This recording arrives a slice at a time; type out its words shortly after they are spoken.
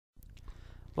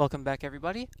Welcome back,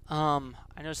 everybody. I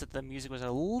noticed that the music was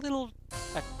a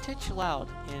titch loud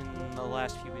in the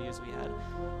last few videos we had,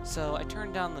 so I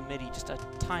turned down the MIDI just a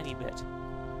tiny bit.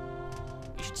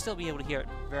 You should still be able to hear it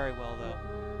very well, though.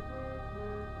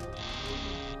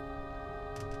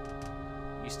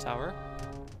 East Tower.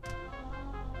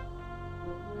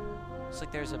 Looks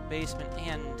like there's a basement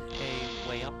and a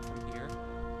way up from here.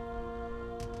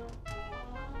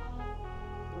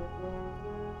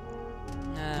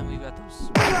 And we've got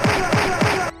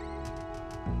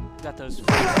those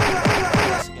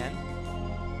again.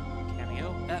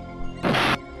 Cameo.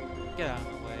 Get out of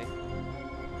the way.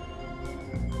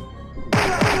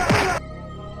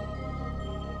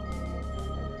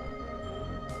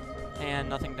 And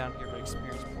nothing down here but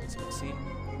experience points, you can see.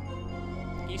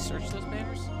 Can you search those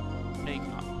banners? No, you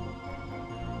cannot.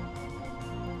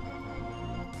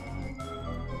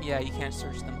 Yeah, you can't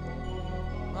search them.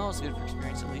 Well, it's good for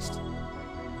experience, at least.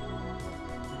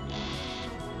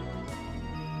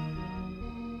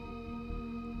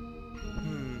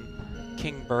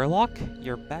 King Burlock?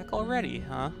 You're back already,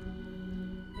 huh?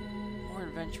 More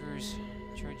adventurers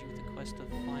charge you with the quest of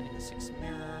finding the sixth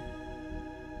mirror.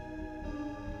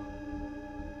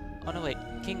 Oh no, wait.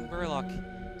 King Burlock.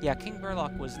 Yeah, King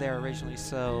Burlock was there originally,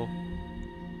 so...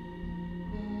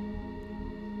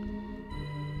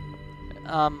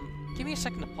 give me a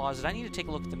second to pause it. I need to take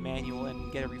a look at the manual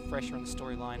and get a refresher on the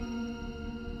storyline.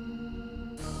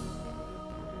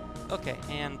 Okay,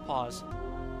 and pause.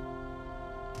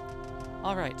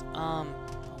 Alright, oh,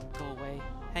 go away.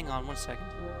 Hang on 1 second.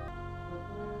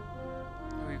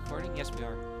 Are we recording? Yes, we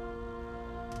are.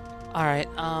 Alright,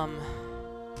 oh,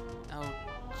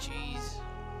 jeez.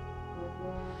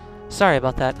 Sorry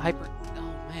about that. Oh,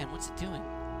 man, what's it doing?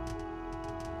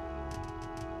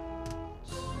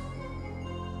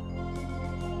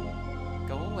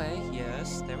 Go away.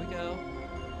 Yes, there we go.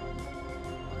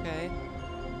 Okay.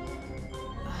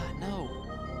 No.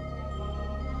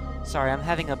 Sorry, I'm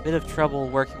having a bit of trouble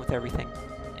working with everything.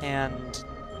 And...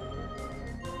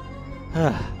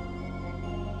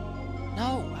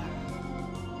 No!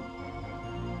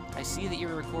 I see that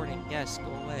you're recording. Yes,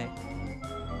 go away.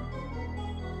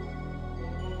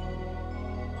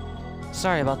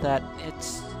 Sorry about that.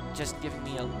 It's just giving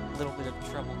me a little bit of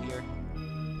trouble here.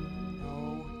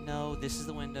 No, this is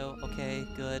the window. Okay,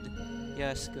 good.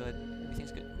 Yes, good.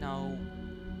 Everything's good. No.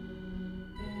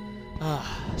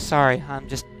 Sorry, I'm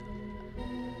just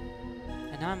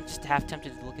half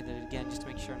tempted to look at it again just to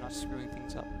make sure I'm not screwing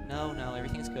things up. No,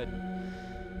 everything's good.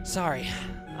 Sorry.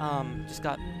 Just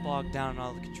got bogged down on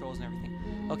all the controls and everything.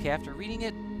 Okay, after reading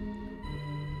it...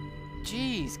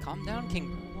 Jeez, calm down, King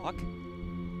Burlock.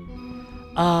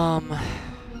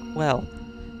 Well,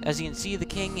 as you can see, the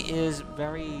king is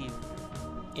very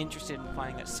interested in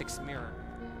finding that sixth mirror.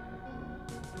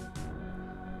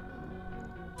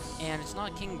 And it's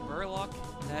not King Burlock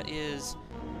that is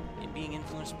being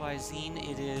influenced by Zine,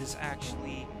 it is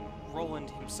actually Roland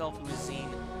himself who is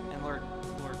Zine, and Lord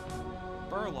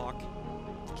Burlock,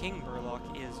 King Burlock,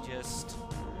 is just...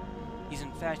 he's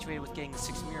infatuated with getting the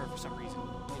sixth mirror for some reason.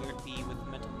 Whether it be with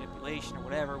mental manipulation or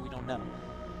whatever, we don't know.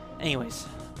 Anyways,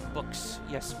 books.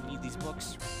 Yes, we need these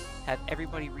books. Have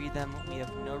everybody read them. We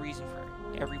have no reason for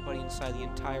everybody inside the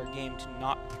entire game to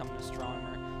not become an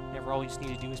astronomer. All you just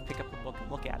need to do is pick up the book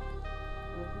and look at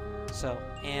it. So,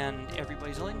 and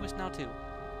everybody's a linguist now too.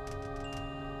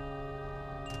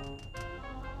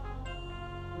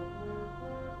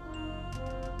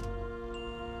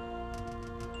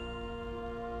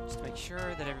 Just to make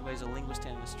sure that everybody's a linguist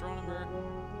and an astronomer.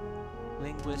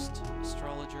 Linguist,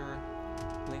 astrologer,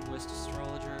 linguist,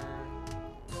 astrologer.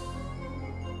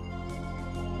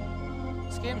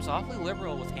 This game's awfully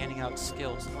liberal with handing out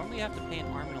skills. Normally you have to pay an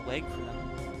arm and a leg for them.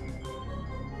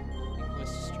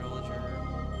 Astrologer.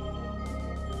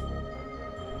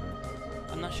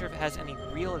 I'm not sure if it has any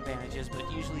real advantages, but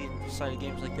usually in decided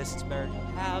games like this, it's better to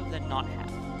have than not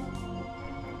have.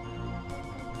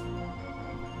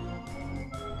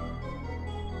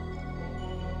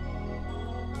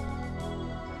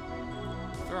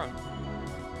 Throne.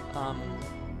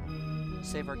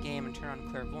 Save our game and turn on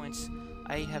clairvoyance.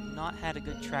 I have not had a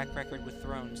good track record with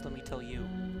thrones, let me tell you.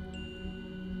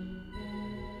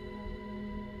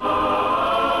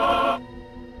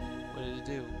 What did it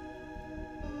do?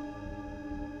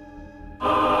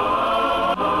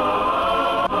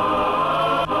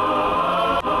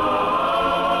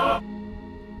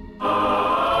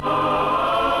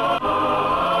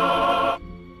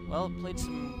 Well, it played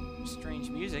some strange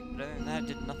music, but other than that, it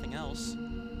did nothing else.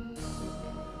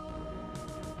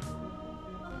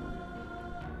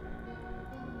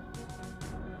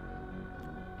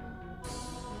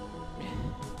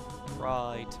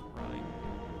 Right.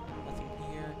 Nothing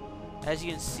here. As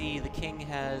you can see, the king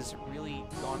has really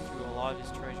gone through a lot of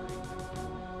his treasury.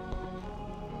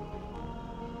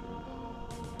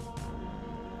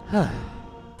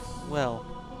 Well,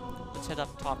 let's head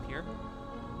up top here.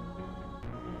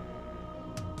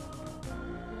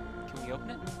 Can we open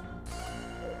it?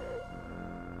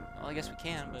 Well, I guess we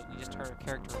can, but we just hurt our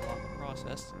character along the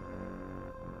process.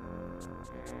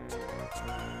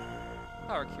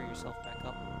 Power cure yourself back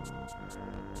up.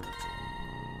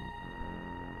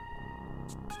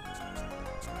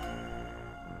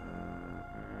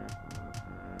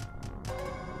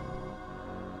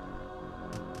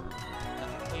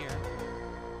 Nothing here.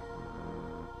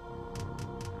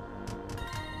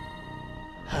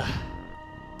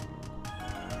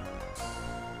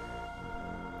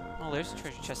 Oh, there's a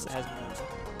treasure chest that hasn't moved.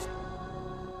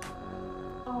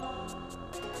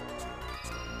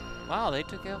 Wow, they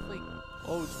took out like...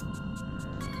 Oh.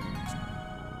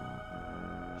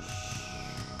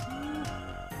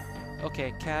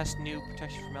 Okay, cast new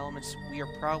protection from elements. We are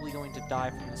probably going to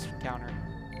die from this encounter.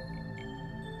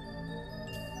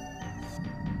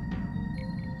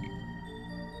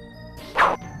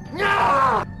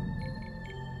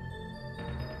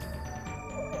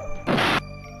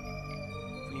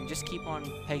 If we can just keep on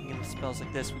pegging him with spells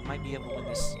like this, we might be able to win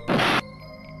this.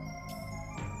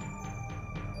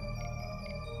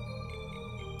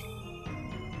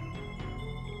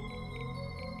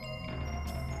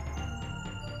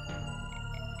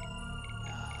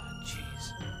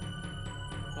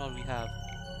 What do we have?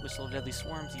 Whistle of Deadly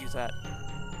Swarms, use that.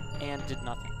 And did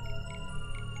nothing.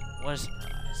 What a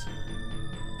surprise.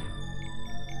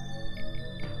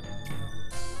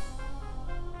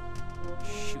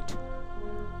 Shoot.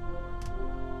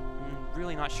 I'm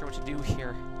really not sure what to do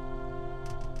here.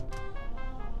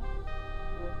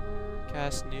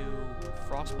 Cast new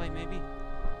Frostbite, maybe?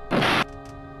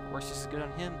 Worse, this is good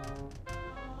on him.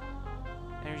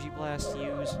 Energy Blast,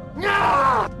 use.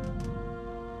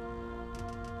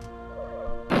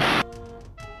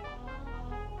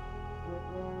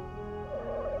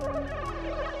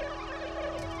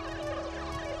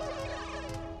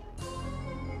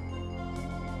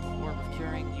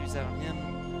 Use that on him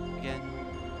again.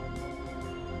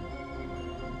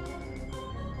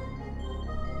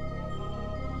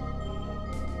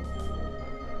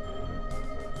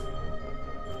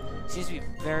 Seems to be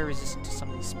very resistant to some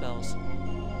of these spells.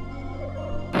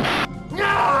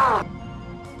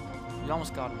 We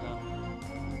almost got him though.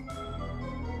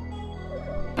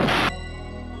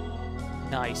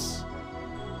 Nice.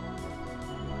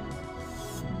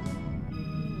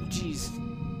 Jeez.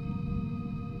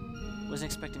 Wasn't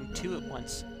expecting two at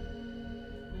once.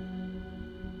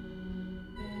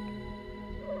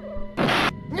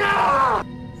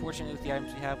 Fortunately, with the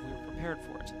items we have, we were prepared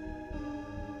for it.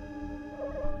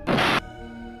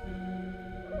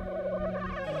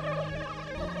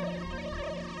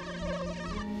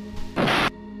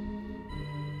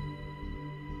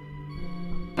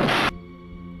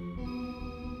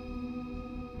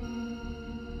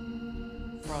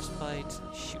 Frostbite.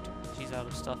 Shoot, she's out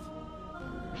of stuff.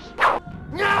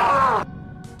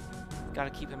 Gotta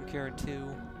keep him cured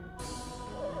too.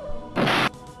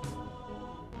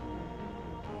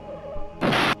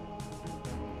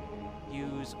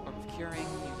 Use Orb of Curing,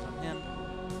 use it on him.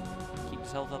 Keep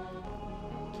his health up.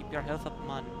 Keep your health up,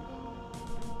 man.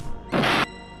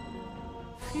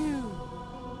 Phew.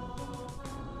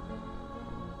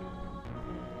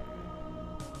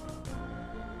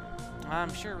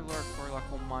 I'm sure Lord Burlock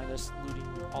won't mind us looting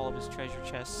all of his treasure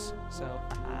chests, so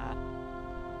haha.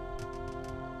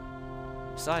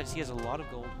 Besides, he has a lot of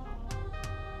gold.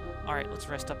 Alright, let's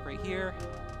rest up right here.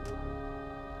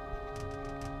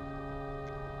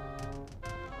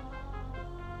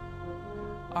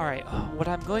 Alright, what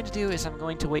I'm going to do is I'm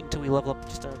going to wait until we level up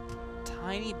just a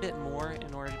tiny bit more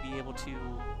in order to be able to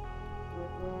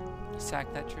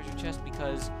sack that treasure chest,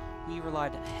 because we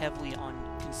relied heavily on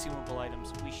consumable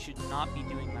items. We should not be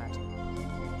doing that.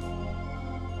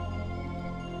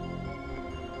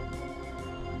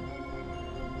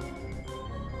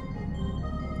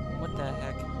 What the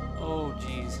heck? Oh,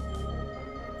 jeez.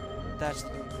 That's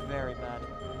very bad.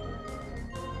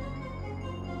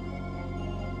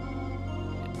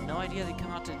 I had no idea they'd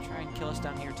come out to try and kill us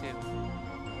down here, too.